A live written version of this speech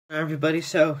Everybody,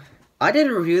 so I did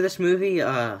a review of this movie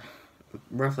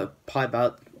roughly probably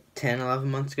about 10-11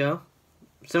 months ago,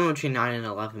 somewhere between 9 and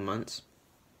 11 months.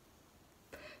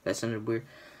 That sounded weird.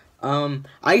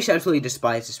 I used to absolutely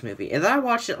despise this movie, and then I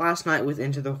watched it last night with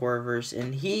Into the Horrorverse,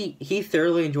 and he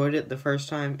thoroughly enjoyed it the first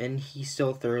time, and he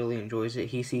still thoroughly enjoys it.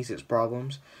 He sees its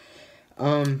problems.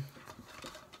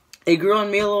 It grew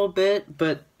on me a little bit,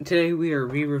 but today we are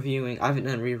re-reviewing. I haven't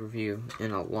done a re-review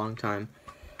in a long time.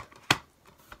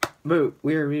 But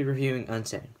we are re-reviewing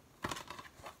Unsane.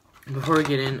 Before we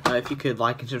get in, if you could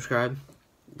like and subscribe,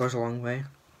 goes a long way.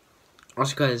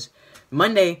 Also, because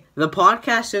Monday, the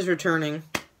podcast is returning.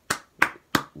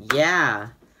 Yeah.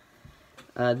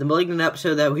 The Malignant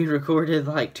episode that we recorded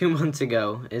like 2 months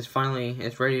ago is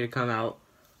it's ready to come out.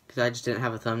 Because I just didn't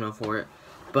have a thumbnail for it.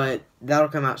 But that'll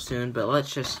come out soon. But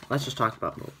let's just talk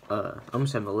about, I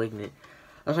almost said Malignant.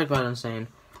 Let's talk about Unsane.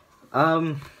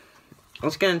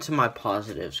 Let's get into my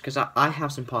positives, because I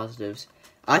have some positives.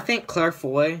 I think Claire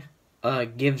Foy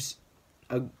gives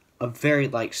a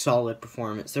very, solid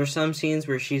performance. There's some scenes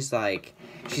where she's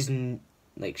chewing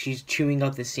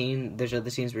up the scene. There's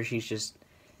other scenes where she's just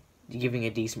giving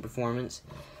a decent performance.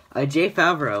 Jay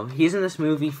Favreau, he's in this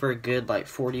movie for a good,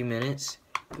 40 minutes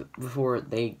before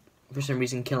they, for some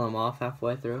reason, kill him off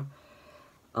halfway through.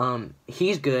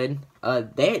 He's good.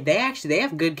 They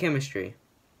have good chemistry.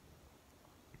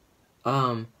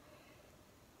 I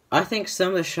think some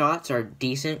of the shots are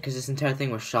decent, because this entire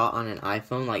thing was shot on an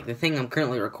iPhone. Like, the thing I'm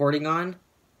currently recording on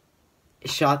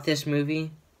shot this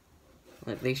movie.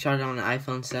 Like, they shot it on an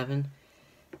iPhone 7.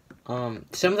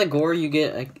 Some of the gore, you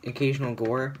get occasional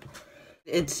gore.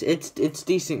 It's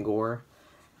decent gore.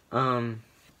 And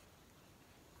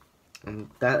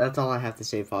that's all I have to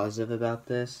say positive about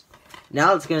this.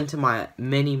 Now let's get into my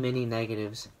many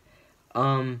negatives.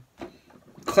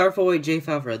 Claire Foy, Jay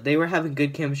Favreau, they were having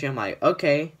good chemistry. I'm like,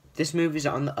 okay, this movie's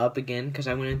on the up again, because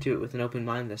I went into it with an open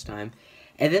mind this time.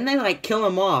 And then they, kill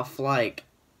him off, and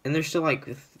there's still,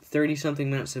 30-something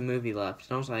minutes of movie left.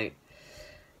 And I was like,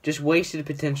 just wasted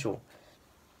potential.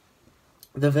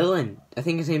 The villain, I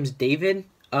think his name's David,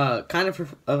 kind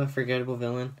of a forgettable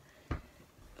villain.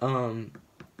 Also,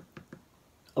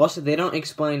 they don't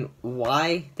explain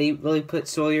why they really put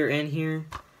Sawyer in here.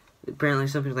 Apparently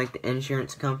something like the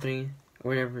insurance company or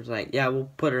whatever is like, yeah,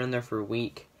 we'll put her in there for a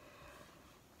week.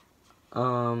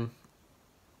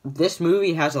 This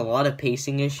movie has a lot of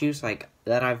pacing issues,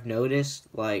 that I've noticed.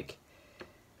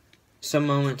 Some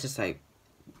moments it's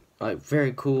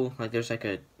very cool. There's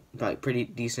a pretty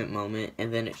decent moment,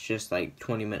 and then it's just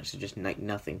 20 minutes of just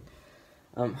nothing.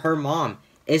 Her mom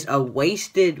is a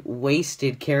wasted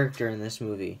character in this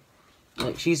movie.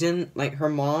 She's in her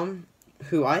mom,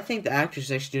 who I think the actress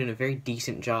is actually doing a very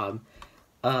decent job.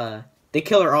 They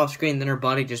kill her off screen, then her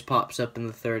body just pops up in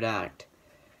the third act.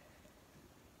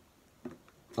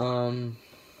 How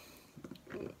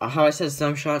I said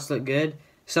some shots look good.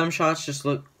 Some shots just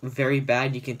look very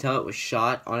bad. You can tell it was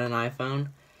shot on an iPhone.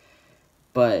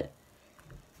 But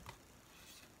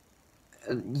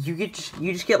you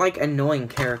just get annoying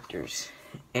characters.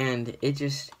 And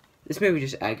this movie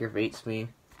just aggravates me.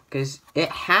 Because it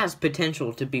has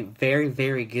potential to be very,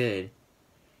 very good.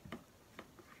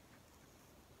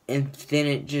 And then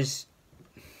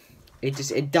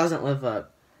it doesn't live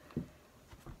up.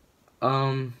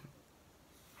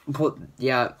 But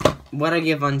yeah, what I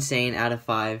give Unsane out of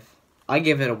 5, I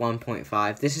give it a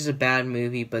 1.5. This is a bad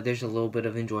movie, but there's a little bit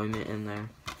of enjoyment in there.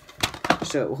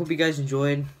 So, hope you guys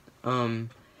enjoyed. I'm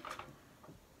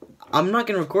not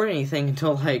going to record anything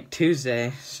until,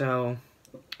 Tuesday, so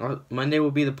Monday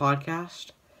will be the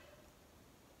podcast.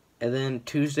 And then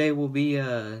Tuesday will be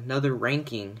another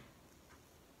ranking.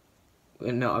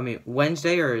 No, I mean,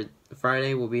 Wednesday or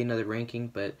Friday will be another ranking,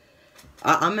 but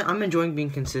I'm enjoying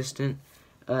being consistent.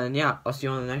 And yeah, I'll see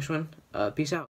you on the next one. Peace out.